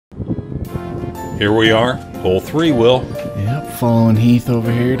Here we are, hole 3, Will. Yep, following Heath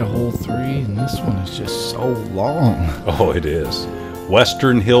over here to hole 3, and this one is just so long. Oh, it is.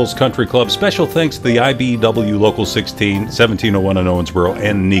 Western Hills Country Club. Special thanks to the IBEW Local 16, 1701 in Owensboro,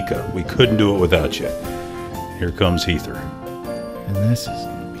 and Nika. We couldn't do it without you. Here comes Heather. And this is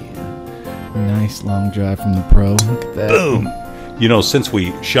going to be a nice long drive from the pro. Look at that. Boom! You know, since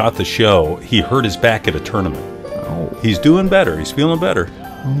we shot the show, he hurt his back at a tournament. Oh. He's doing better. He's feeling better.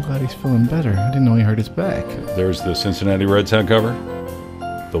 I'm glad he's feeling better. I didn't know he hurt his back. There's the Cincinnati Reds hat cover.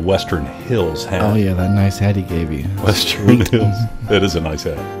 The Western Hills hat. Oh, yeah, that nice hat he gave you. Western Hills. That is a nice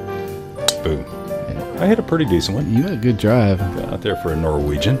hat. Boom. Yeah. I hit a pretty decent one. You had a good drive. Got out there for a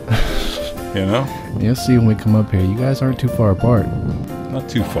Norwegian. You know? You'll see when we come up here. You guys aren't too far apart. Not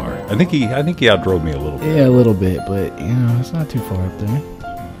too far. I think he outdrove me a little bit. Yeah, a little bit, but, you know, it's not too far up there.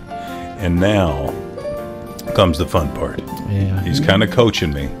 And now comes the fun part. Yeah. He's kind of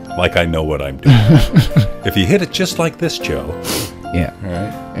coaching me like I know what I'm doing. If you hit it just like this, Joe. Yeah. All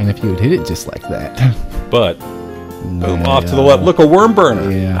right. And if you would hit it just like that. But, boom, off to the left. Look, a worm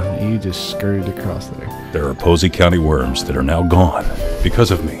burner. Yeah, you just skirted across there. There are Posey County worms that are now gone because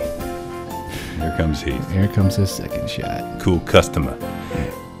of me. Here comes Heath. Here comes his second shot. Cool customer.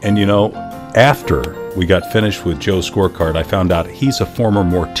 And you know, after we got finished with Joe's scorecard, I found out he's a former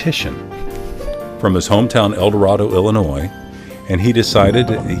mortician from his hometown, El Dorado, Illinois. And he decided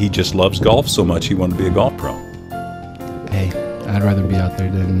he just loves golf so much he wanted to be a golf pro. Hey, I'd rather be out there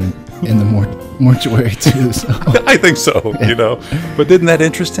than in the mortuary too. So. I think so, you know. But isn't that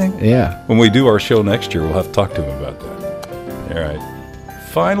interesting? Yeah. When we do our show next year, we'll have to talk to him about that. All right.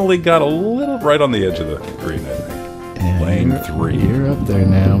 Finally got a little right on the edge of the green, I think. Yeah, Lane 3. You're up there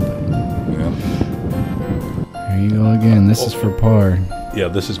now. Yeah. Here you go again. This is for par. Yeah,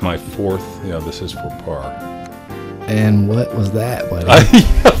 this is my fourth. Yeah, this is for par. And what was that,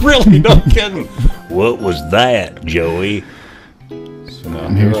 buddy? Really, no kidding. What was that, Joey? So now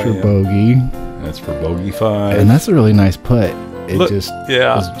Here's for bogey. That's for bogey 5. And that's a really nice putt. It Look, was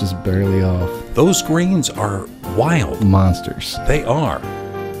just barely off. Those greens are wild. Monsters. They are.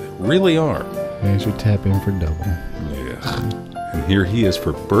 They really are. There's your tap in for double. Yeah. And here he is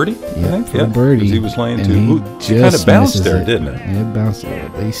for birdie? Yeah, for birdie. He was laying and two. He kind of bounced there, didn't it? It bounced there,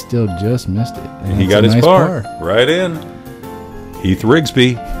 but he still just missed it. And he got his nice par right in. Heath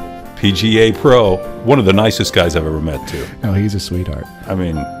Rigsby, PGA Pro, one of the nicest guys I've ever met, too. Oh, he's a sweetheart. I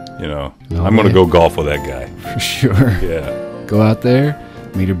mean, you know, I'm going to go golf with that guy. For sure. Yeah. Go out there,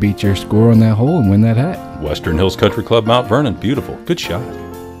 meet or beat your score on that hole, and win that hat. Western Hills Country Club, Mount Vernon. Beautiful. Good shot.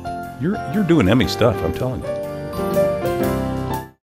 You're doing Emmy stuff, I'm telling you.